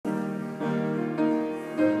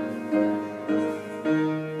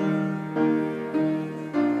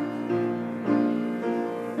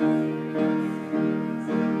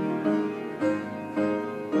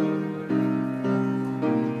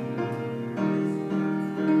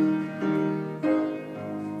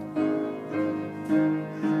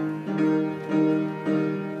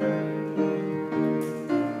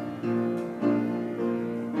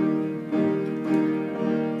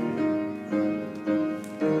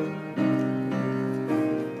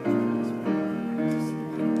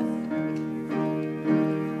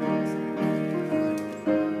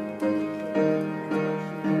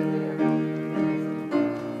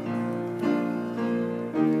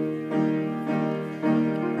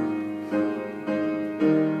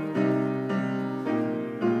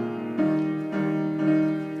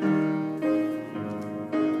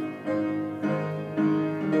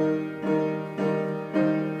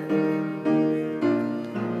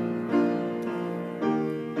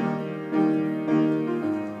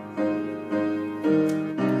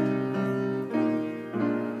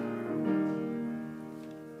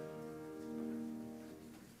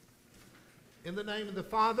the name of the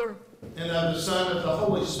Father, and of the Son, and of the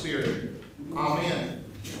Holy Spirit. Amen.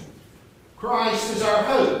 Christ is our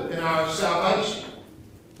hope and our salvation.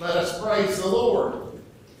 Let us praise the Lord.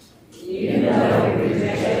 Even though we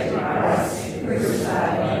rejected Christ and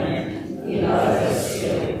crucified him, he loves us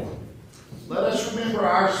still. Let us remember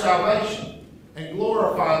our salvation and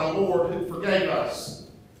glorify the Lord who forgave us.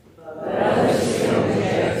 Let us still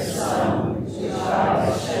reject the song which God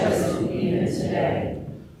has chosen even today.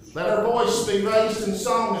 Let our voice be raised in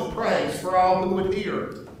song and praise for all who would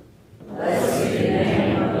hear. Blessed be the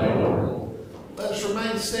name of the Lord. Let us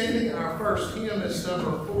remain standing. Our first hymn is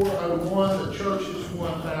number 401, The Church is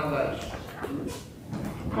One Foundation.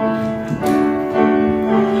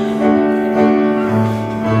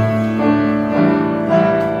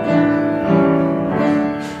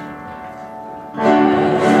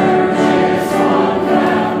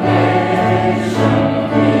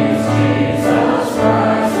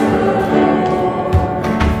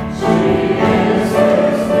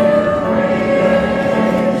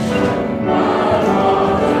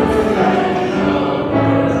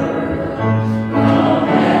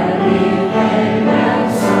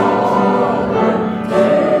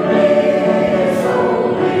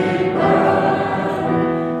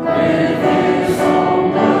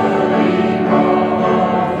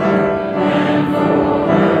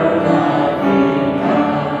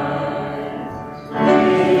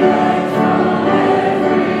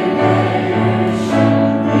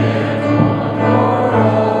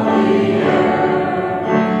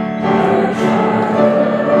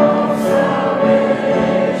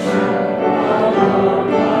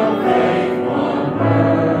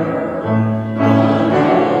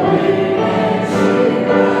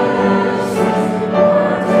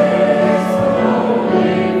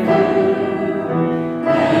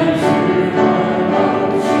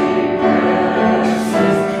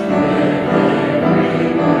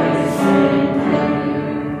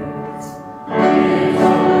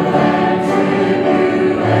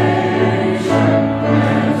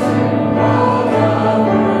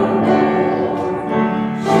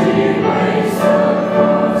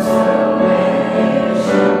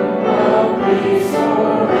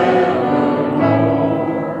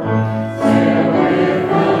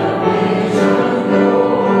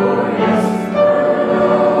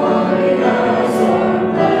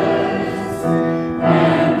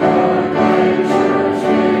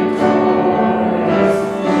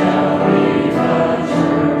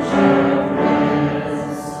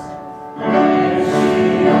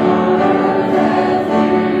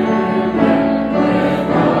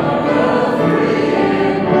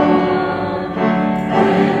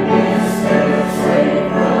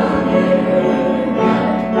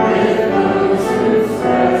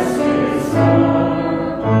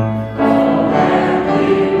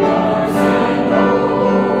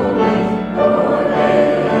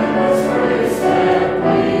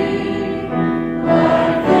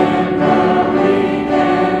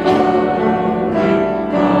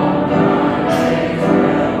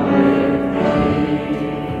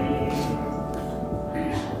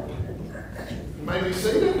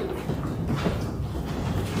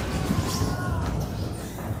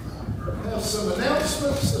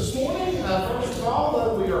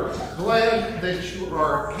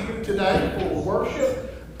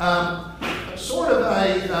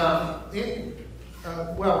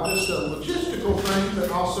 Just a logistical thing,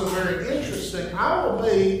 but also very interesting. I will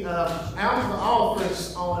be out of the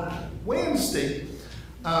office on Wednesday,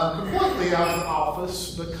 completely out of the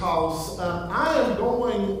office, because I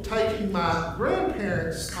am taking my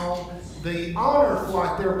grandparents on the honor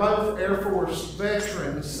flight. They're both Air Force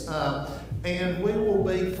veterans, and we will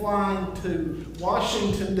be flying to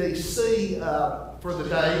Washington, D.C. For the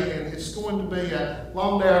day, and it's going to be a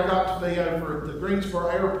long day. I got to be over at the Greensboro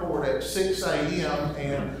Airport at 6 a.m.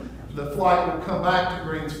 and the flight will come back to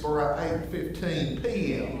Greensboro at 8:15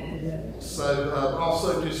 p.m. So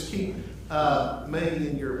also just keep me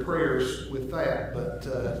in your prayers with that, but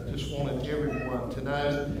just wanted everyone to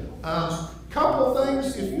know. Couple of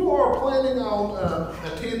things. If you are planning on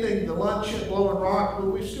attending the lunch at Blowing Rock,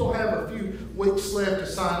 we still have a few weeks left to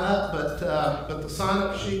sign up, but the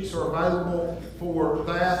sign-up sheets are available for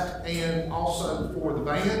that and also for the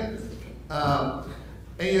band.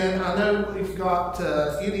 And I know we've got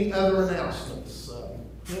any other announcements.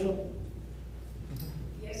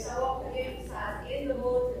 Yes, I want to emphasize in the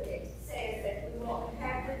bulletin it says that we want to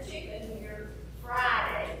have the chicken here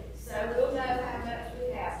Friday, so we'll know how much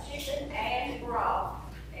we have chicken and broth,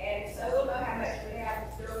 and so we'll know how much we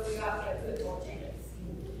have after we got to put more chickens.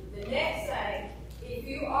 The next thing, if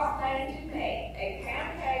you are planning to make a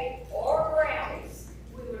pound cake or brownies,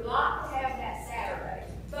 we would like to have that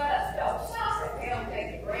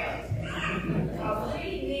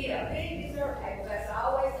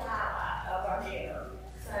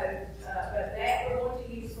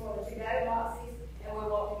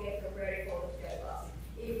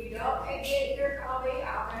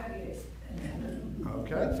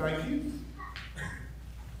Okay, thank you.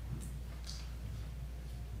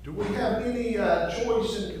 Do we have any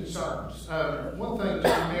choice and concerns? One thing to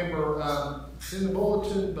remember, it's in the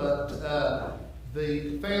bulletin, but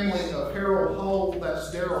the family of Harold Hull,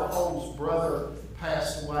 that's Daryl Hull's brother,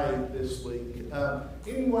 passed away this week.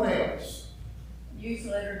 Anyone else?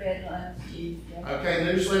 Newsletter deadline is Tuesday. Okay,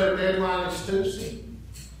 newsletter deadline is Tuesday.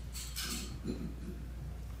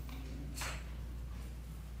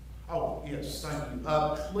 Oh, yes, thank you.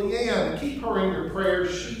 Leanne, keep her in your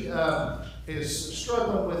prayers. She is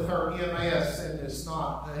struggling with her MS and is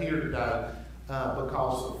not here today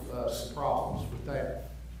because of some problems with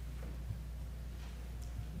that.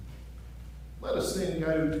 Let us then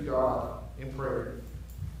go to God in prayer.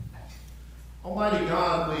 Almighty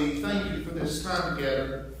God, we thank you for this time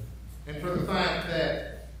together and for the fact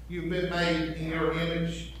that you've been made in your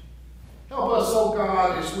image. Help us, oh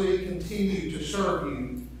God, as we continue to serve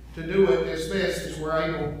you, to do it as best as we're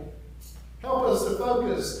able. Help us to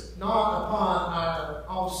focus not upon our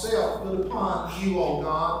own self, but upon you, O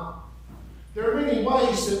God. There are many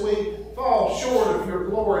ways that we fall short of your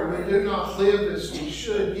glory. We do not live as we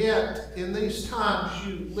should, yet in these times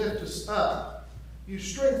you lift us up. You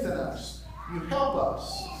strengthen us. You help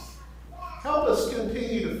us. Help us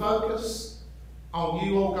continue to focus on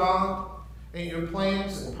you, O God, and your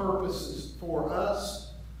plans and purposes for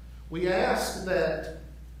us. We ask that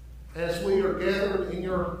as we are gathered in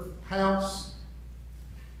your house,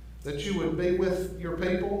 that you would be with your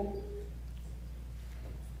people.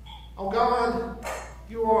 Oh God,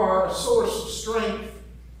 you are a source of strength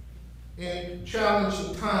in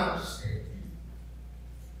challenging times.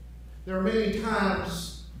 There are many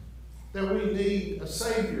times that we need a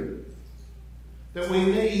Savior, that we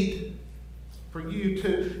need for you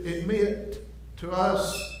to admit to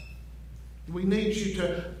us. We need you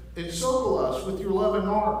to encircle us with your loving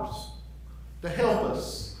arms, to help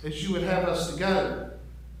us as you would have us to go.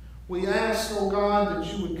 We ask, oh God,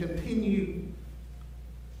 that you would continue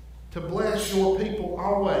to bless your people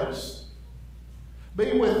always.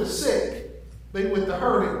 Be with the sick, be with the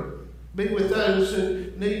hurting, be with those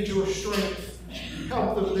who need your strength.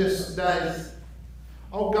 Help them this day.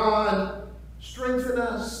 Oh God, strengthen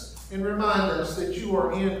us and remind us that you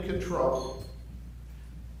are in control.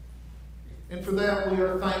 And for that we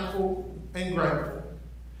are thankful and grateful.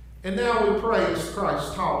 And now we pray as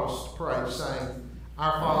Christ taught us to pray, saying,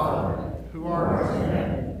 Our Father, who art in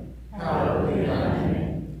heaven, hallowed be thy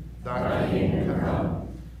name. Thy kingdom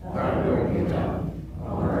come, thy will be done,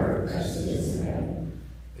 on earth as it is in heaven.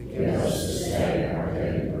 Give us this day our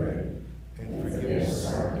daily bread, and forgive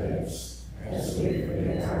us our debts, as we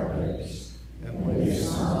forgive our debtors. And lead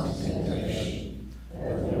us not into temptation,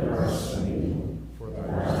 but deliver us from evil. For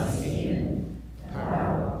thine is the kingdom, the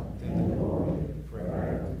power, and the glory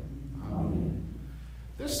forever. Amen.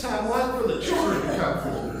 This time, like for the children to come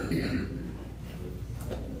forward.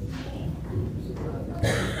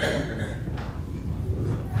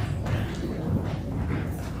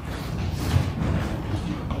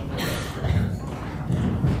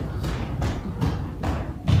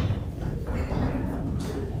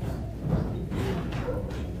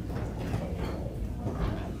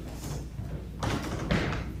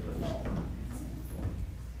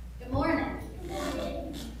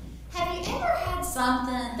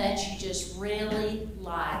 Something that you just really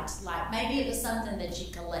liked, like maybe it was something that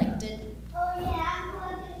you collected. Oh yeah, I'm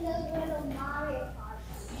collecting those little Mario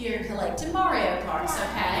Karts. You're collecting Mario Karts,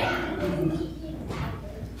 okay?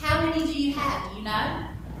 How many do you have? Do you know?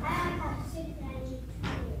 I have 6 and I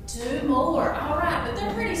need 2 more. All right, but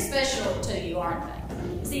they're pretty special to you, aren't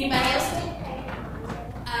they? Is anybody else?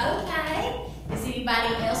 Okay. Is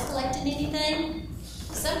anybody else collecting anything?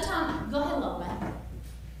 Sometimes, go ahead, Lola.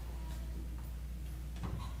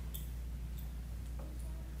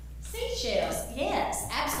 Seashells, yes,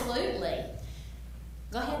 absolutely.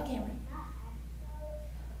 Go ahead, Cameron.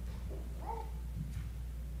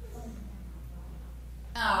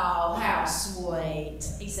 Oh, how sweet.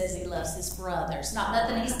 He says he loves his brothers. Not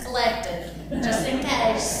nothing he's collected, just in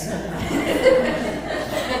case.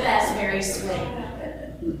 But that's very sweet.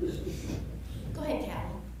 Go ahead,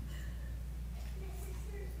 Calvin.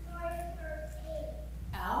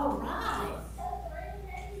 All right.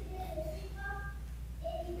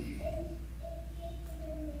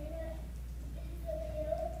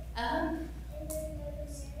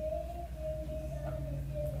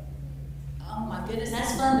 Oh my goodness,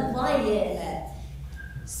 that's fun to play, isn't it?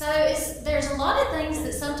 So there's a lot of things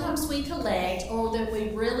that sometimes we collect or that we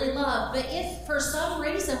really love, but if for some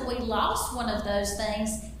reason we lost one of those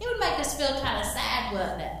things, it would make us feel kind of sad,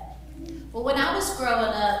 wouldn't it? Well, when I was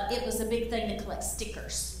growing up, it was a big thing to collect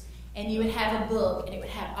stickers. and you would have a book, and it would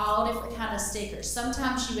have all different kind of stickers.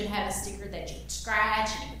 Sometimes you would have a sticker that you could scratch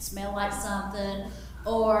and it would smell like something,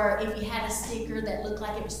 or if you had a sticker that looked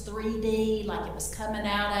like it was 3D, like it was coming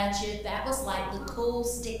out at you, that was like the cool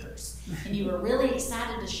stickers, and you were really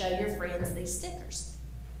excited to show your friends these stickers.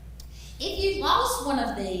 If you lost one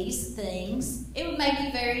of these things, it would make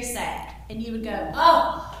you very sad, and you would go,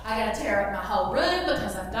 oh, I got to tear up my whole room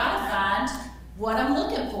because I've got to find what I'm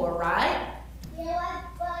looking for, right?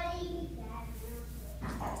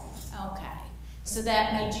 Okay, so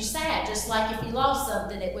that made you sad, just like if you lost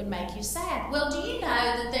something, it would make you sad. Well, do you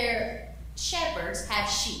know that shepherds have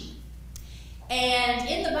sheep? And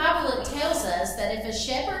in the Bible, it tells us that if a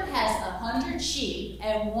shepherd has 100 sheep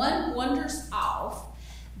and one wanders off,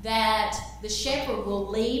 that the shepherd will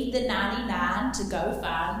leave the 99 to go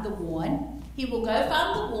find the one. He will go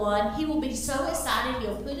find the one. He will be so excited,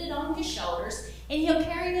 he'll put it on his shoulders, and he'll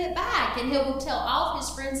carry it back, and he will tell all his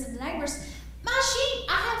friends and neighbors, my sheep,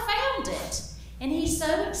 I have found it. And he's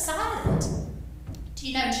so excited. Do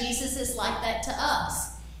you know Jesus is like that to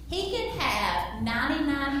us? He can have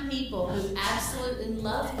 99 people who absolutely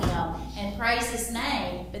love him and praise his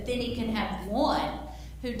name, but then he can have one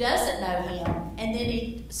who doesn't know him, and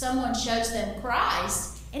then someone shows them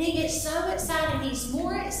Christ, and he gets so excited. He's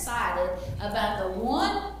more excited about the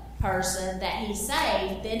one person that he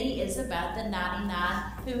saved than he is about the 99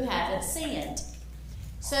 who haven't sinned.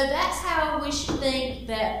 So that's how we should think,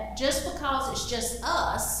 that just because it's just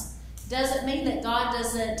us doesn't mean that God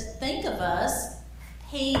doesn't think of us.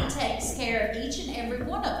 He takes care of each and every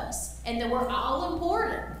one of us, and that we're all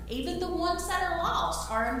important. Even the ones that are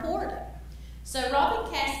lost are important. So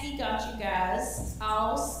Robin Caskey got you guys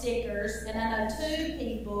all stickers, and I know 2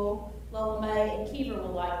 people, Lola May and Kiva,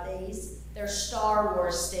 will like these. They're Star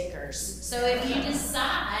Wars stickers. So if you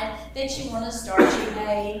decide that you want to start you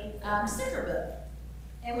a sticker book.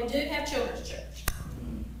 And we do have children's church.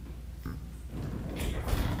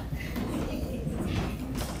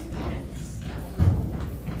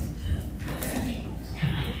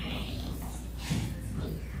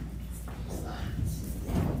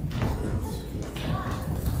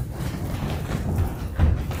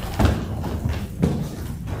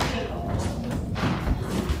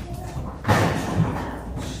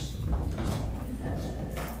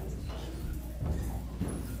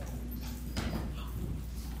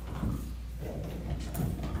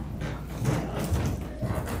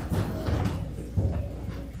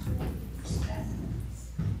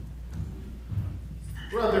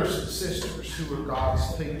 Brothers and sisters who are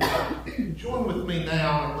God's people, join with me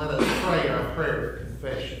now and let us pray our prayer of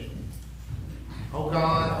confession. O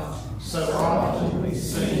God, so often we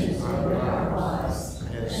sing our lives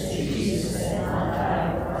as Jesus and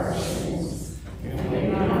our sins, and we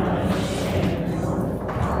are not ashamed of the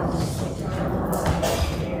promise of eternal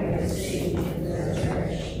life we receive in the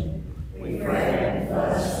church. We pray and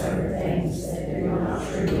fuss over things that do not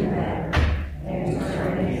truly matter, and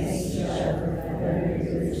turn against each other.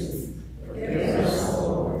 Forgive us,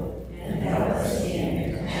 Lord, and help us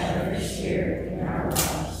again to have your Spirit in our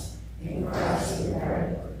lives. In Christ we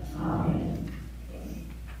pray. Amen.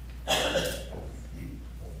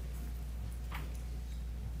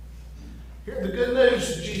 Hear the good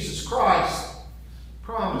news of Jesus Christ,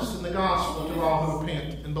 promised in the gospel to all who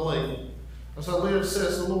repent and believe. As I live,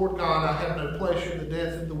 says the Lord God, I have no pleasure in the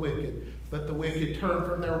death of the wicked, but the wicked turn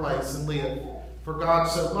from their ways and live. For God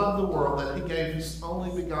so loved the world that he gave his only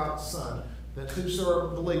begotten Son, that whosoever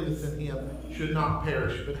believeth in him should not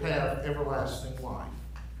perish, but have everlasting life.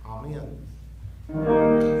 Amen.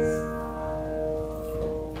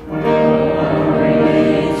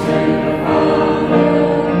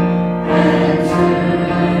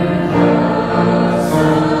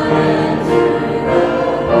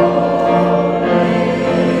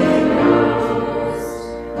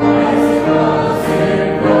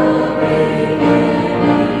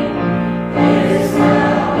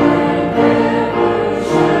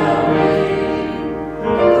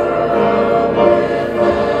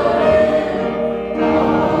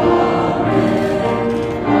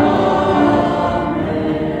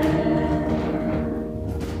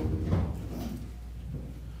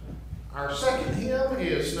 Our second hymn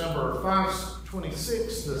is number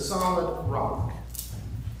 526, The Solid Rock.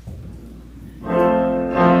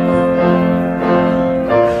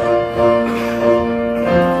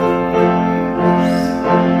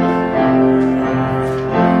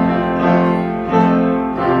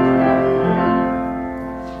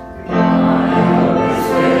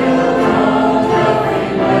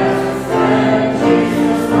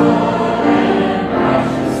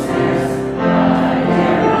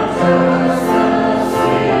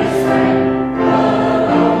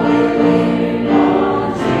 Only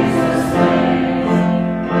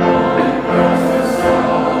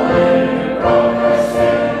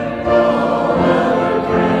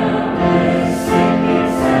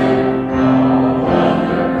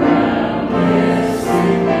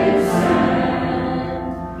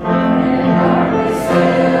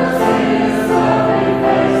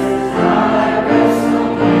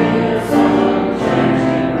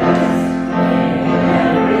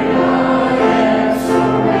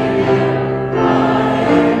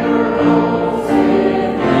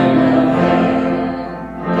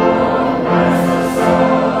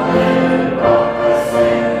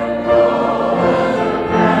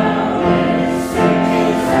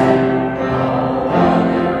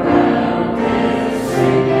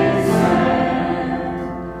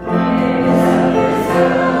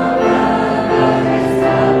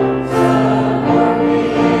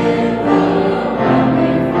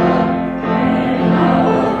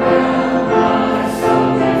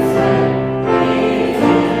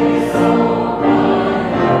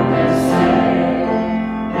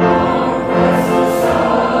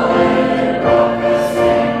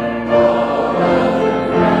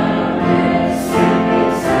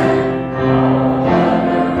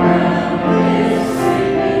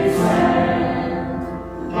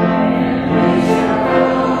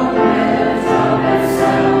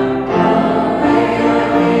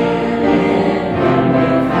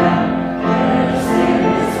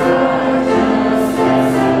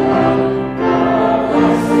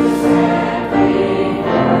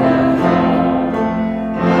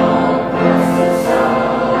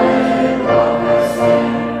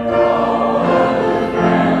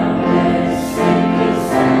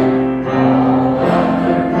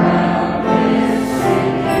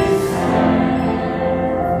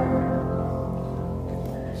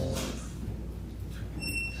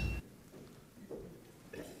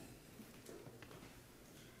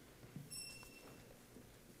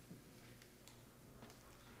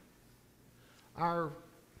Our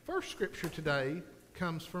first scripture today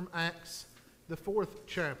comes from Acts, the 4th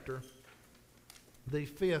chapter, the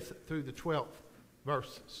 5th through the 12th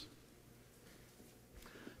verses.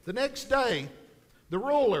 The next day, the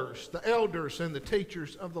rulers, the elders, and the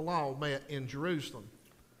teachers of the law met in Jerusalem.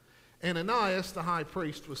 Ananias, the high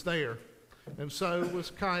priest, was there, and so was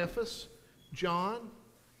Caiaphas, John,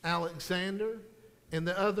 Alexander, and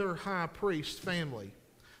the other high priest family.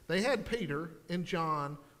 They had Peter and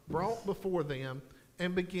John brought before them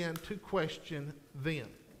and began to question them.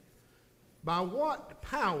 By what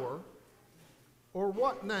power or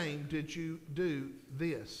what name did you do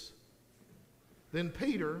this? Then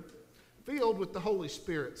Peter, filled with the Holy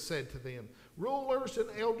Spirit, said to them, rulers and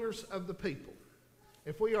elders of the people,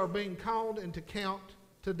 if we are being called into account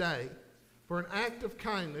today for an act of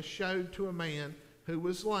kindness showed to a man who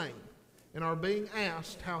was lame, and are being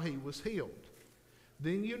asked how he was healed,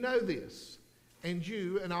 then you know this, and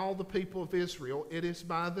you and all the people of Israel, it is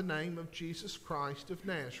by the name of Jesus Christ of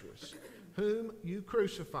Nazareth, whom you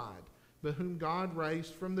crucified, but whom God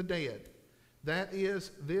raised from the dead. That is,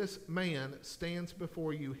 this man stands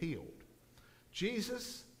before you healed.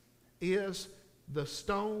 Jesus is the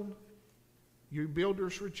stone you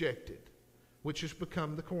builders rejected, which has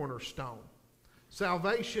become the cornerstone.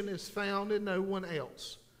 Salvation is found in no one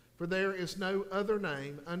else, for there is no other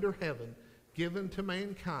name under heaven given to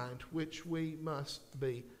mankind which we must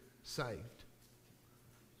be saved.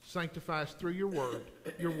 Sanctify us through your word.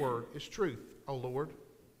 Your word is truth, O Lord.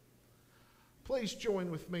 Please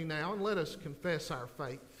join with me now and let us confess our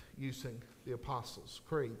faith using the Apostles'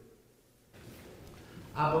 Creed.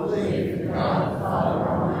 I believe in God the Father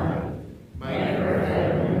Almighty, maker of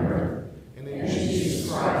heaven and earth, and in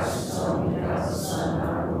Jesus Christ, His only begotten Son,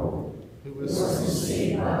 our Lord, who was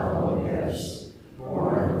conceived by the Holy Ghost,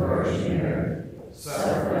 born of the Virgin Mary,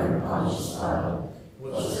 suffered under Pontius Pilate,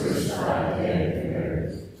 was crucified, dead, and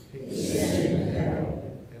buried. He descended into hell,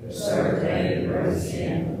 and the third day He rose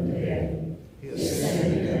again from the dead. He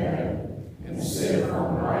ascended into heaven, and sitteth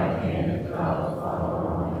on the right hand of God the Father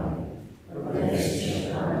Almighty. From thence He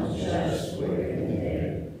shall come to judge the wicked and the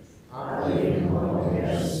dead. I believe in the Holy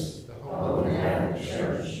Ghost, the Holy Catholic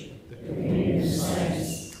Church, the communion of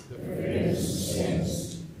saints, the forgiveness of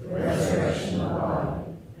sins, the resurrection of the body,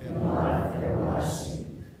 and life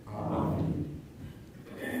everlasting. Amen.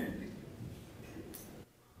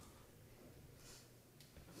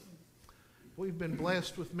 We've been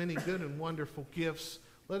blessed with many good and wonderful gifts.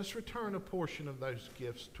 Let us return a portion of those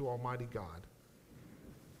gifts to Almighty God.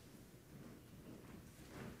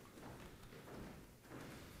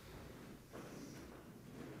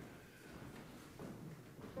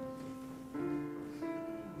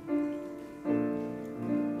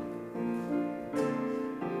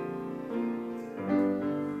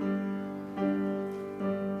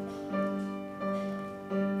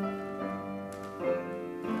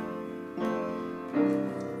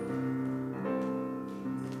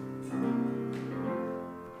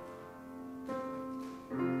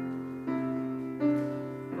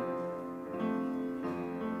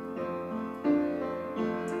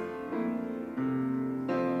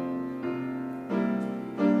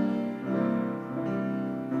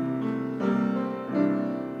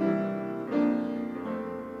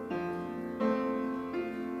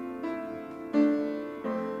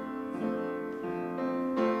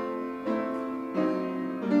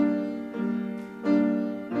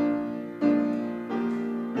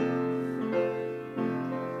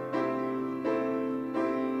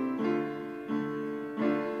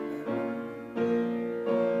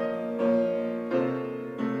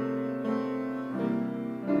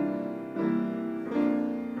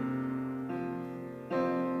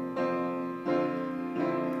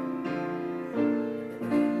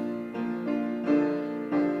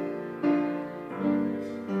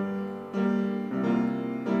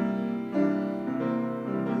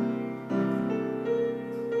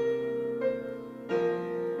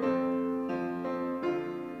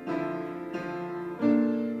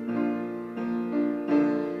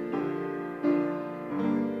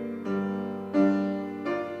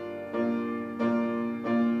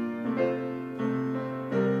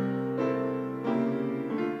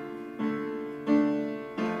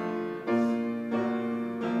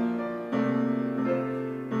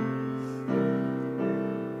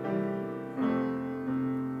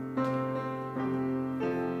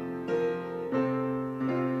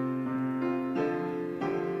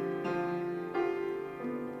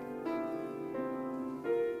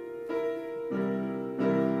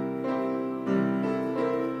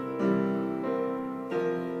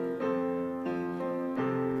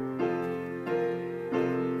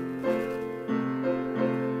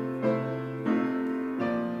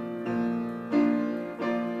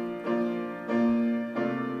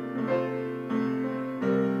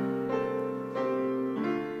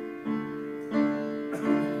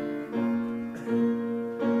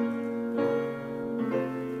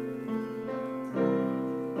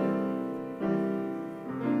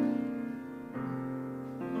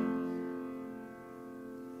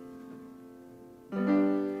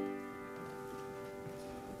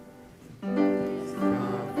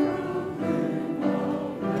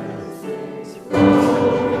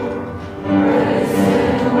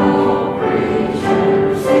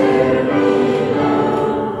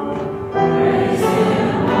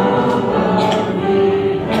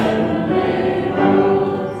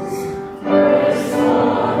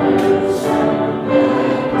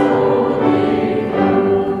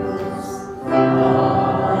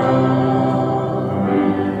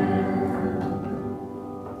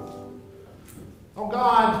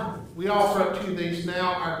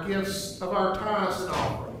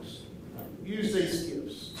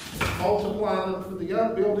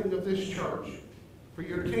 church, for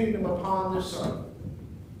your kingdom upon this earth,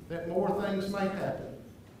 that more things may happen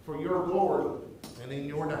for your glory and in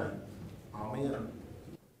your name. Amen.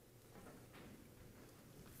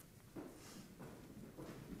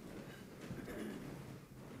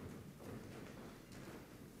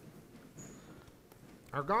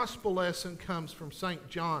 Our gospel lesson comes from St.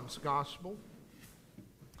 John's Gospel,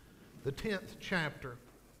 the 10th chapter,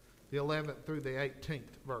 the 11th through the 18th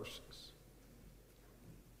verses.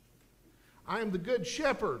 I am the good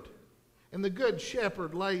shepherd, and the good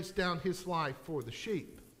shepherd lays down his life for the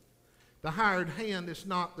sheep. The hired hand is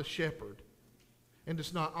not the shepherd, and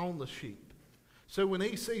does not own the sheep. So when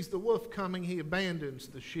he sees the wolf coming, he abandons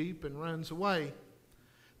the sheep and runs away.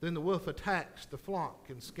 Then the wolf attacks the flock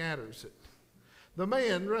and scatters it. The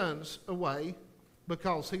man runs away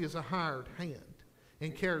because he is a hired hand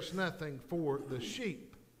and cares nothing for the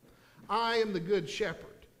sheep. I am the good shepherd.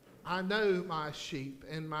 I know my sheep,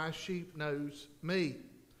 and my sheep knows me,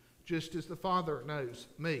 just as the Father knows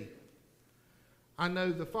me. I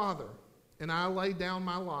know the Father, and I lay down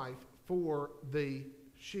my life for the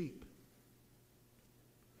sheep.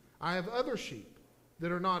 I have other sheep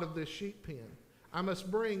that are not of this sheep pen. I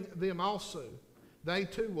must bring them also. They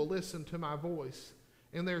too will listen to my voice,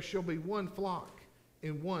 and there shall be one flock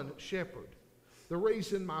and one shepherd. The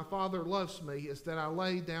reason my Father loves me is that I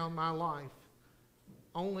lay down my life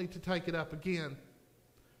only to take it up again.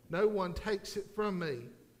 No one takes it from me,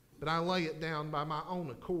 but I lay it down by my own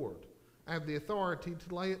accord. I have the authority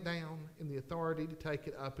to lay it down and the authority to take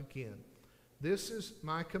it up again. This is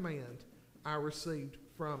my command I received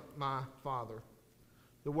from my Father.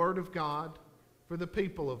 The word of God for the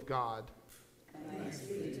people of God. Thanks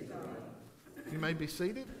be to God. You may be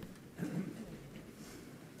seated.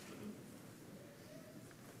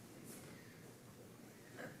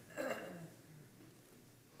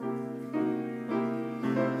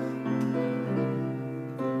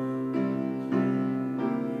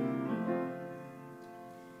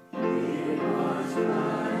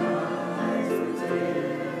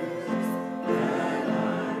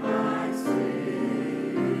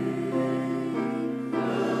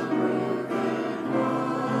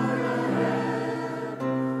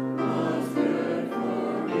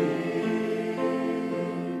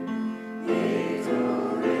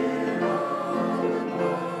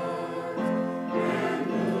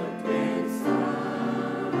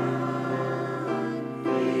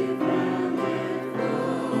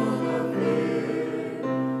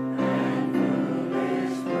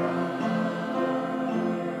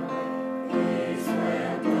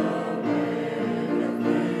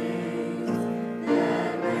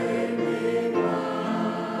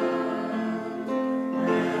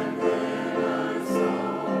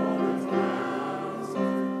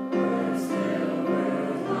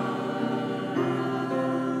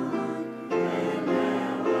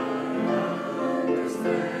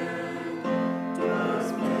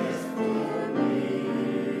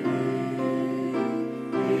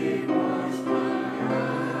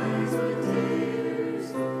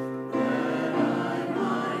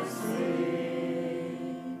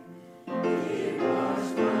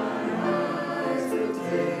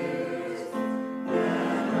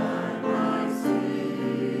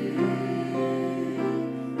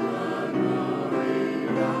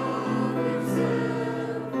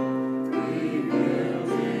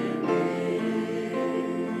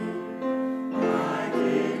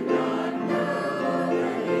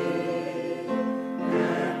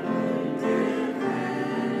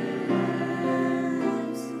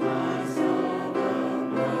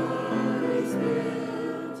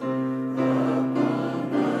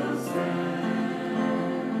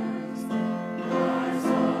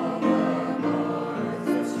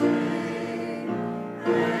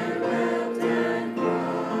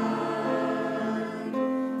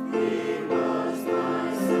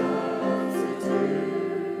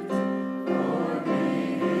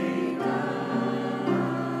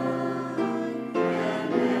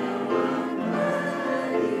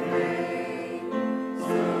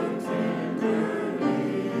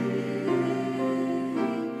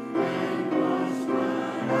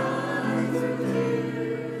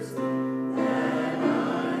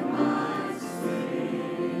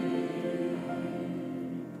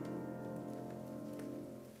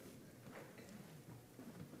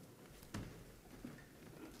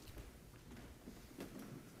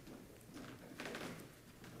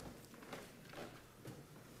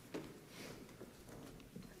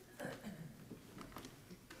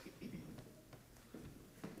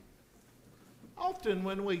 Often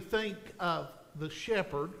when we think of the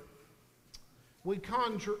shepherd, we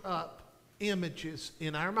conjure up images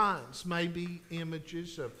in our minds, maybe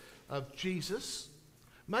images of Jesus,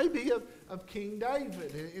 maybe of King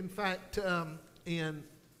David. In fact, in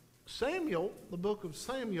Samuel, the book of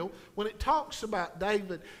Samuel, when it talks about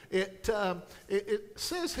David, it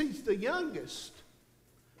says he's the youngest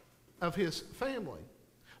of his family.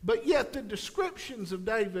 But yet the descriptions of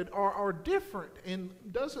David are different and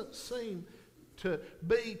doesn't seem to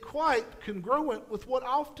be quite congruent with what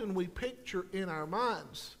often we picture in our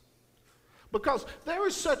minds. Because there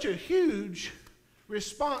is such a huge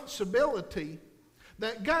responsibility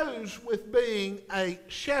that goes with being a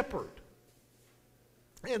shepherd.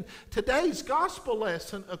 And today's gospel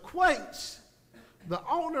lesson equates the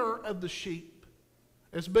owner of the sheep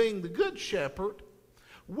as being the good shepherd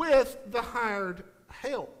with the hired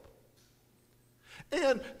help.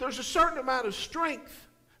 And there's a certain amount of strength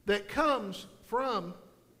that comes from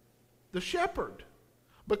the shepherd,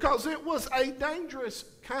 because it was a dangerous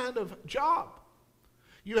kind of job.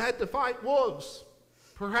 You had to fight wolves,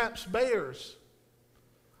 perhaps bears.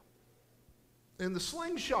 And the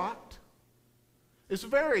slingshot is a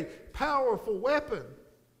very powerful weapon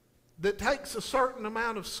that takes a certain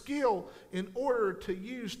amount of skill in order to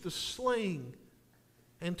use the sling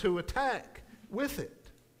and to attack with it.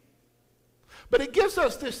 But it gives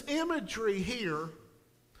us this imagery here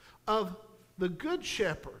of the good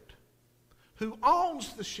shepherd who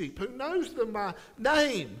owns the sheep, who knows them by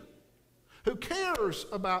name, who cares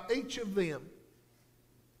about each of them.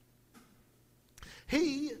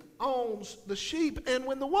 He owns the sheep, and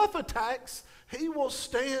when the wolf attacks, he will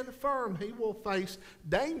stand firm. He will face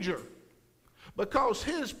danger because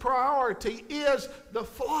his priority is the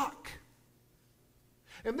flock.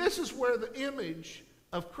 And this is where the image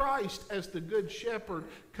of Christ as the good shepherd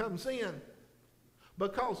comes in,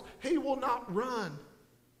 because he will not run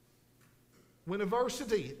when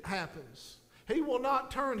adversity happens. He will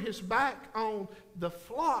not turn his back on the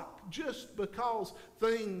flock just because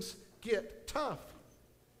things get tough.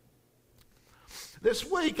 This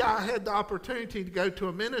week I had the opportunity to go to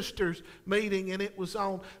a minister's meeting, and it was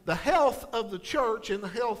on the health of the church and the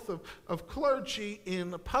health of clergy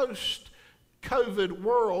in the post-COVID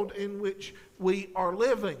world in which we are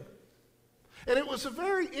living. And it was a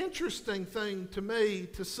very interesting thing to me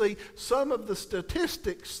to see some of the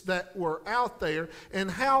statistics that were out there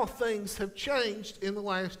and how things have changed in the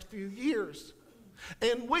last few years.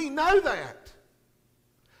 And we know that.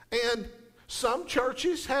 And some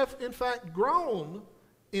churches have, in fact, grown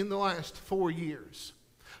in the last 4 years.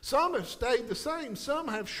 Some have stayed the same. Some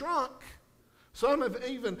have shrunk. Some have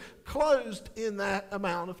even closed in that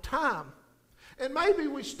amount of time. And maybe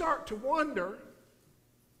we start to wonder,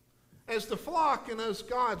 as the flock and as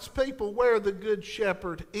God's people, where the good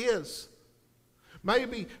shepherd is.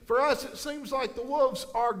 Maybe for us it seems like the wolves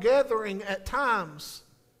are gathering at times.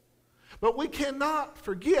 But we cannot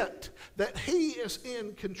forget that he is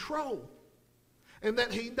in control and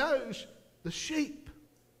that he knows the sheep.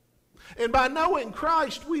 And by knowing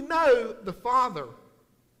Christ, we know the Father.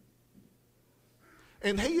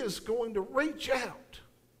 And he is going to reach out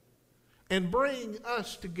and bring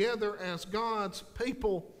us together as God's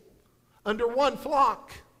people under one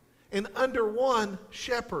flock and under one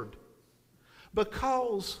shepherd,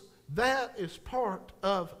 because that is part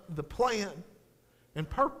of the plan and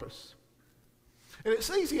purpose. And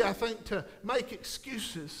it's easy, I think, to make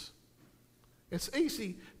excuses. It's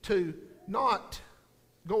easy to not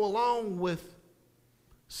go along with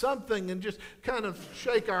something and just kind of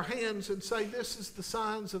shake our hands and say, this is the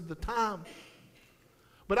signs of the time.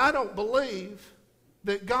 But I don't believe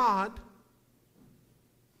that God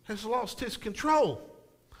has lost his control.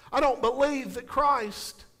 I don't believe that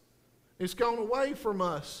Christ is gone away from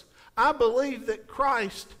us. I believe that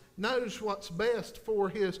Christ knows what's best for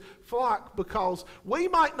his flock, because we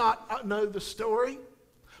might not know the story,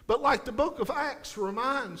 but like the book of Acts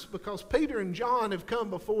reminds, because Peter and John have come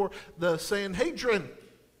before the Sanhedrin.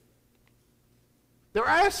 They're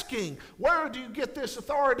asking, where do you get this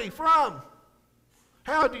authority from?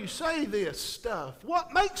 How do you say this stuff?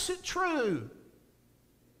 What makes it true?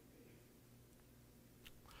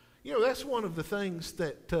 You know, that's one of the things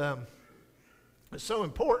that is so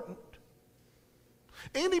important.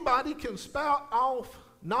 Anybody can spout off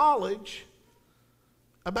knowledge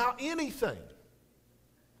about anything.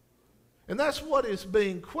 And that's what is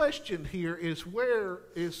being questioned here, is where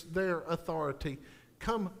is their authority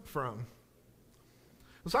come from?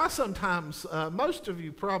 Because I sometimes, most of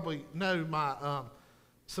you probably know my,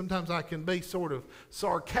 sometimes I can be sort of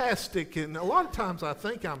sarcastic, and a lot of times I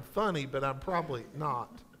think I'm funny, but I'm probably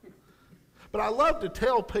not. But I love to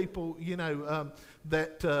tell people, you know,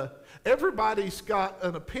 that everybody's got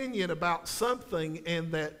an opinion about something,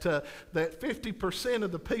 and that 50%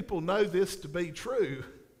 of the people know this to be true.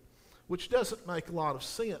 which doesn't make a lot of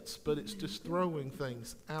sense, but it's just throwing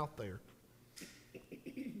things out there.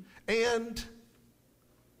 And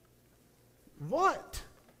what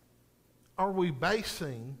are we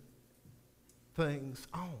basing things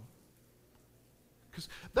on? Because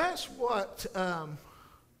that's what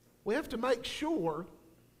we have to make sure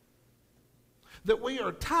that we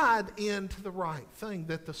are tied into the right thing,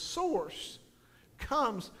 that the source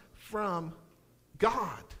comes from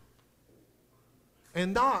God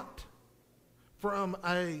and not from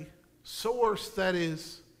a source that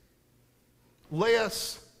is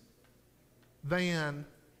less than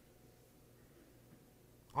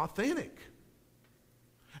authentic.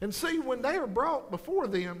 And see, when they are brought before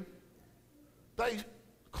them, they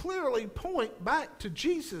clearly point back to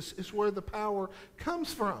Jesus is where the power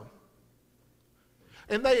comes from.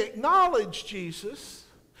 And they acknowledge Jesus,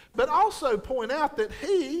 but also point out that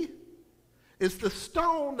he is the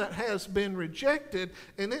stone that has been rejected,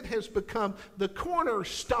 and it has become the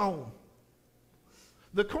cornerstone.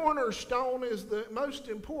 The cornerstone is the most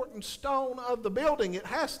important stone of the building. It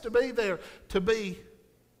has to be there to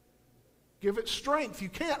give it strength. You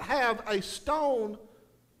can't have a stone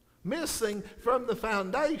missing from the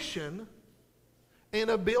foundation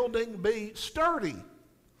and a building be sturdy.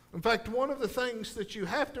 In fact, one of the things that you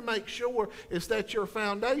have to make sure is that your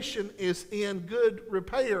foundation is in good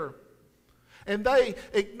repair. And they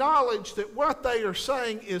acknowledge that what they are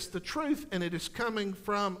saying is the truth, and it is coming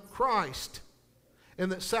from Christ.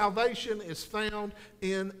 And that salvation is found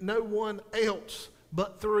in no one else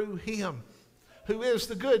but through him, who is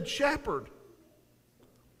the good shepherd.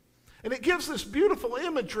 And it gives this beautiful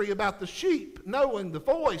imagery about the sheep knowing the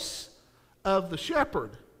voice of the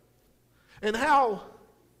shepherd. And how,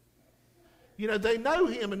 they know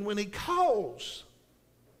him, and when he calls,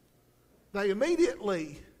 they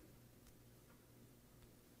immediately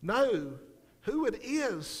know who it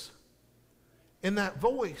is in that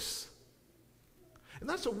voice. And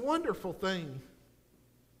that's a wonderful thing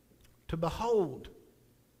to behold.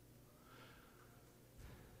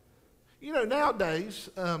 Nowadays,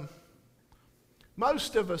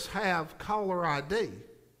 most of us have caller ID.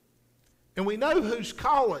 And we know who's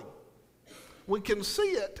calling. We can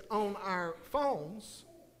see it on our phones.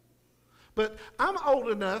 But I'm old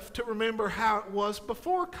enough to remember how it was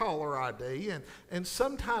before caller ID, and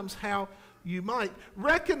sometimes how you might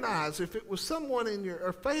recognize if it was someone in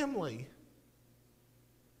your family.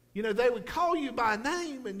 They would call you by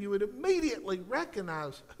name, and you would immediately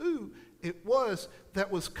recognize who it was that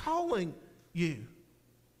was calling you.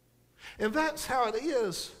 And that's how it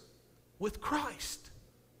is with Christ.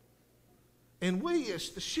 And we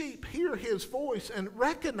as the sheep hear his voice and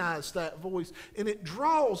recognize that voice, and it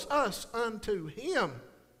draws us unto him.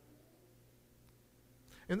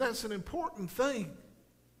 And that's an important thing,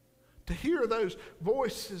 to hear those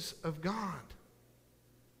voices of God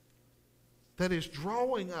that is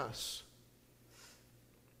drawing us.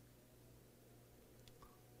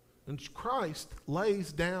 And Christ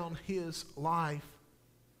lays down his life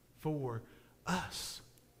for us,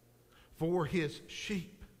 for his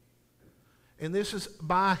sheep. And this is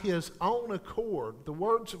by his own accord. The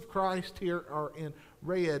words of Christ here are in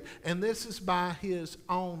red, and this is by his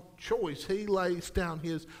own choice. He lays down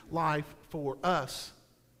his life for us.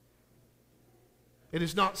 It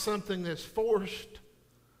is not something that's forced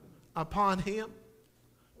upon him,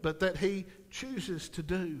 but that he chooses to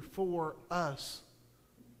do for us.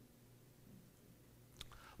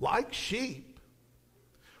 Like sheep,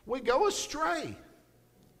 we go astray.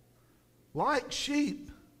 Like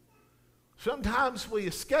sheep, sometimes we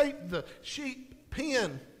escape the sheep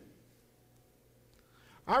pen.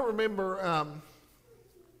 I remember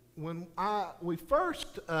when I was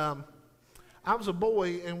a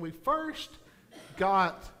boy, and we first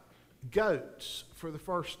got goats for the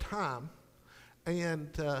first time,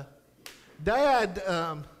 and Dad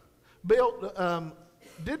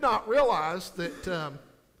did not realize that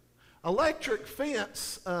electric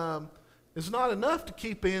fence is not enough to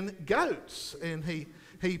keep in goats, and he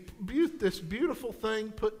built this beautiful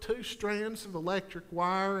thing, put 2 strands of electric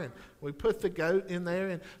wire, and we put the goat in there,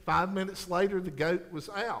 and 5 minutes later the goat was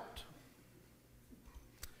out.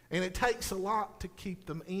 And it takes a lot to keep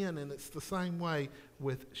them in, and it's the same way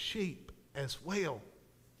with sheep as well.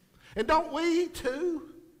 And don't we too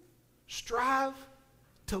strive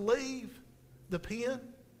to leave the pen?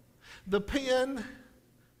 The pen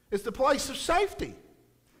is the place of safety,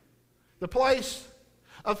 the place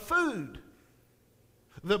of food,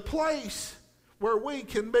 the place where we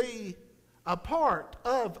can be a part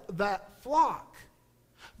of that flock.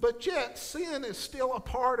 But yet sin is still a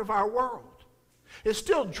part of our world. It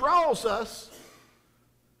still draws us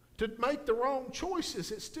to make the wrong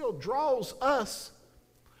choices. It still draws us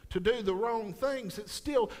to do the wrong things. It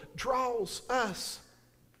still draws us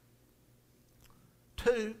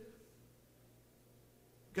to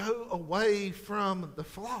go away from the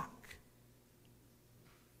flock.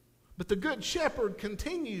 But the Good Shepherd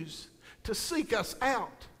continues to seek us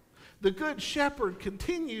out. The Good Shepherd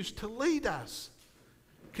continues to lead us,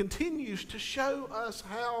 continues to show us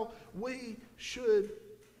how we should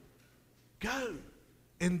go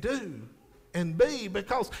and do and be,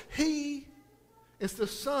 because He is the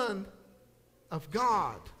Son of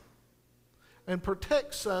God and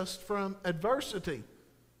protects us from adversity.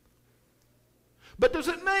 But does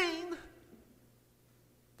it mean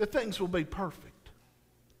that things will be perfect?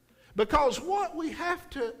 Because what we have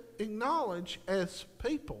to acknowledge as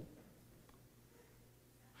people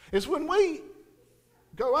is when we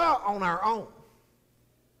go out on our own,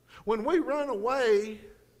 when we run away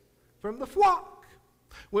from the flock,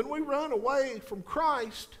 when we run away from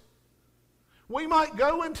Christ, we might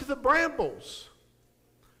go into the brambles.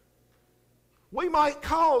 We might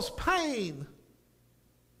cause pain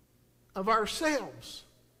of ourselves.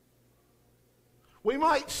 We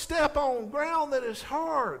might step on ground that is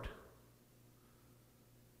hard.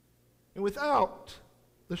 And without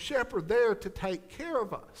the shepherd there to take care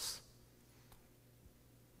of us.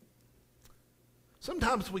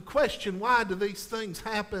 Sometimes we question, why do these things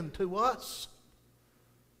happen to us?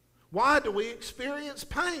 Why do we experience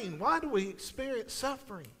pain? Why do we experience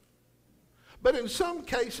suffering? But in some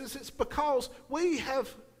cases, it's because we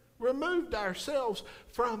have removed ourselves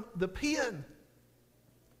from the pen.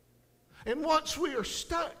 And once we are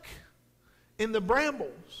stuck in the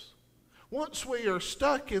brambles, once we are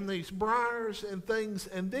stuck in these briars and things,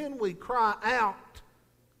 and then we cry out,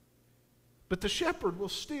 but the shepherd will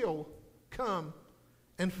still come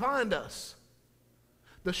and find us.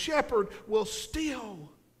 The shepherd will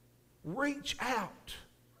still reach out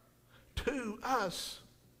to us.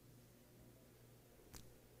 I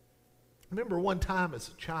remember one time as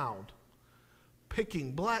a child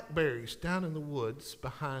picking blackberries down in the woods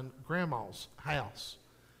behind Grandma's house.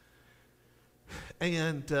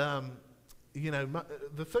 And, the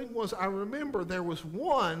thing was, I remember there was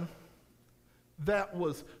one that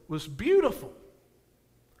was beautiful.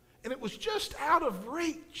 And it was just out of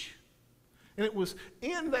reach. And it was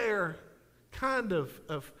in there kind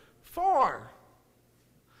of far.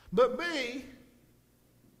 But me,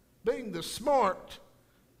 being the smart,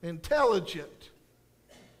 intelligent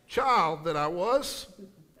child that I was,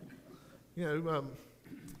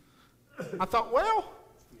 I thought, well,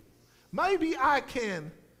 maybe I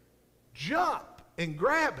can jump and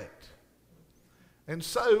grab it. And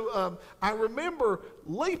so I remember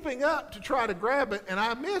leaping up to try to grab it, and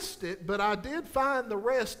I missed it, but I did find the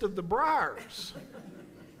rest of the briars.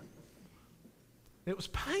 It was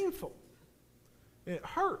painful. It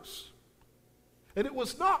hurts. And it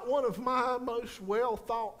was not one of my most well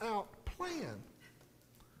thought out plans.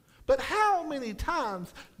 But how many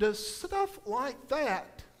times does stuff like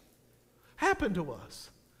that happen to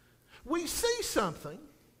us? We see something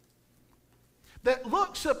that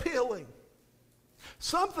looks appealing.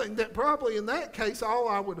 Something that probably in that case all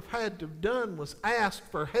I would have had to have done was ask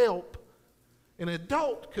for help. An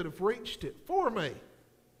adult could have reached it for me.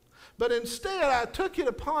 But instead I took it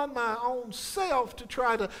upon my own self to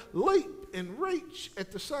try to leap and reach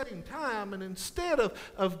at the same time. And instead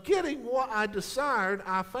of getting what I desired,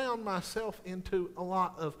 I found myself into a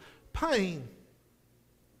lot of pain.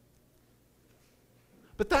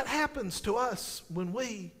 But that happens to us when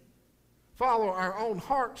we follow our own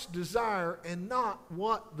heart's desire and not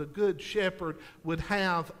what the Good Shepherd would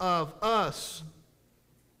have of us.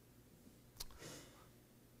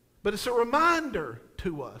 But it's a reminder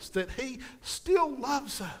to us that He still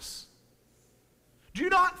loves us. Do you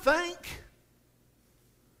not think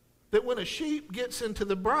that when a sheep gets into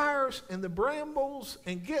the briars and the brambles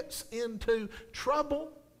and gets into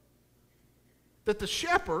trouble, that the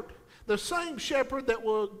shepherd, the same shepherd that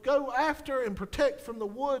will go after and protect from the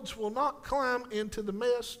woods, will not climb into the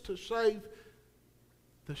mess to save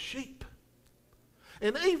the sheep?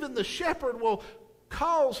 And even the shepherd will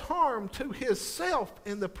cause harm to himself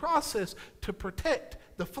in the process to protect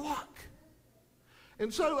the flock.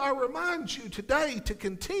 And so I remind you today to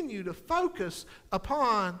continue to focus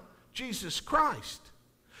upon Jesus Christ.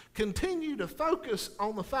 Continue to focus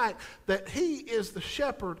on the fact that He is the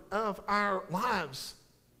shepherd of our lives.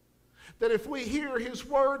 That if we hear His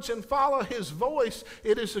words and follow His voice,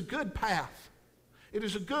 it is a good path. It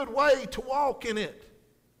is a good way to walk in it.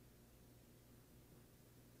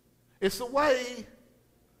 It's the way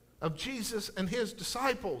of Jesus and His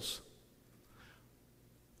disciples.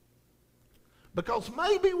 Because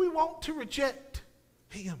maybe we want to reject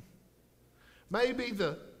him. Maybe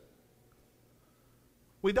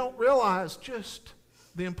we don't realize just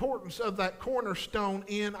the importance of that cornerstone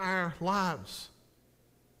in our lives.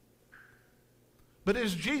 But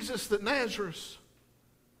it's Jesus the Nazareth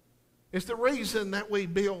is the reason that we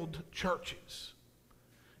build churches.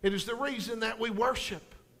 It is the reason that we worship.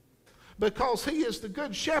 Because he is the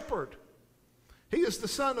good shepherd. He is the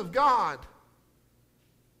Son of God.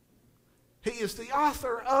 He is the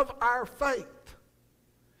author of our faith.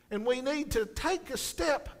 And we need to take a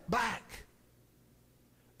step back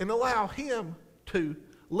and allow him to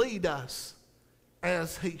lead us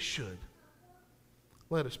as he should.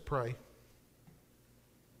 Let us pray.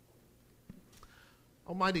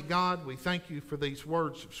 Almighty God, we thank you for these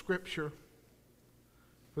words of Scripture,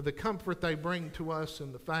 for the comfort they bring to us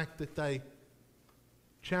and the fact that they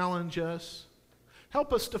challenge us.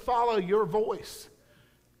 Help us to follow your voice.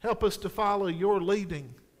 Help us to follow your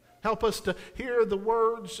leading. Help us to hear the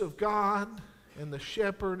words of God and the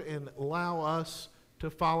shepherd and allow us to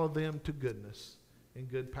follow them to goodness and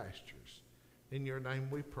good pastures. In your name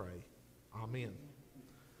we pray. Amen.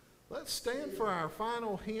 Let's stand for our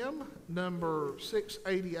final hymn, number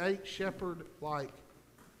 688,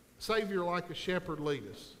 Savior like a shepherd lead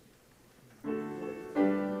us.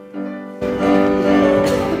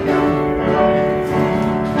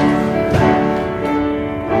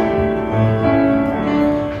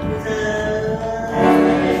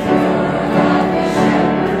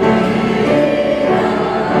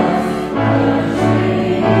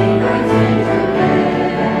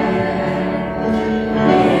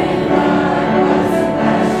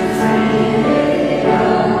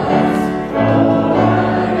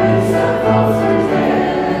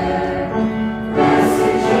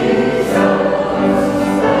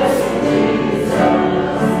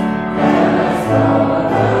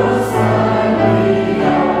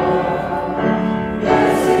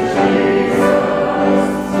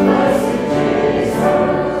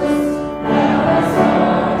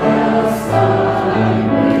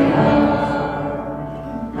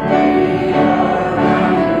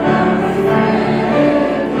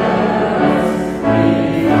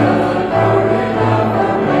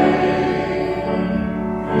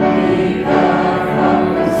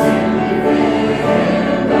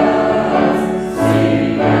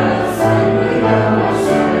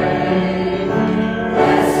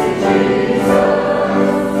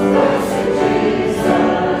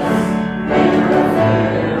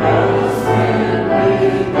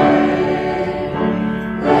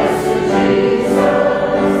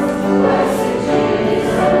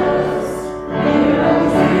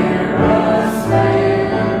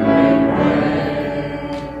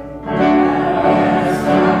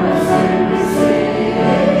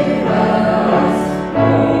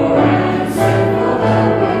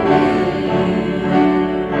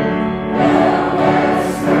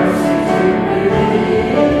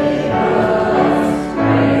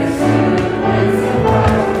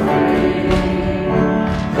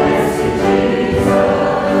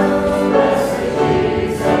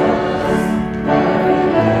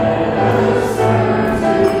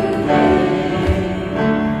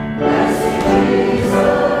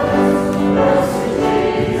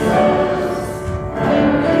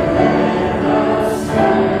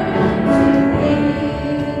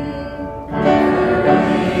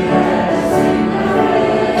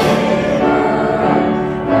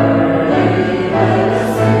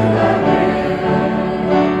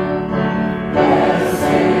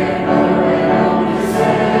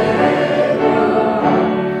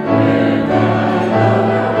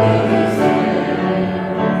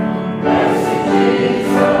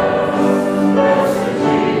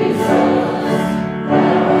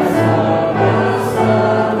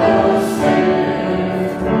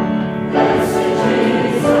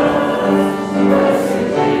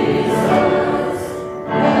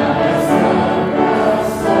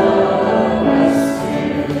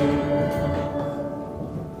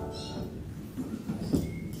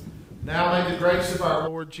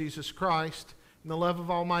 Jesus Christ, and the love of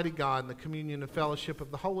Almighty God, and the communion and fellowship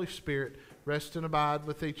of the Holy Spirit rest and abide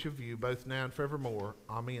with each of you, both now and forevermore.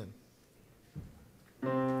 Amen.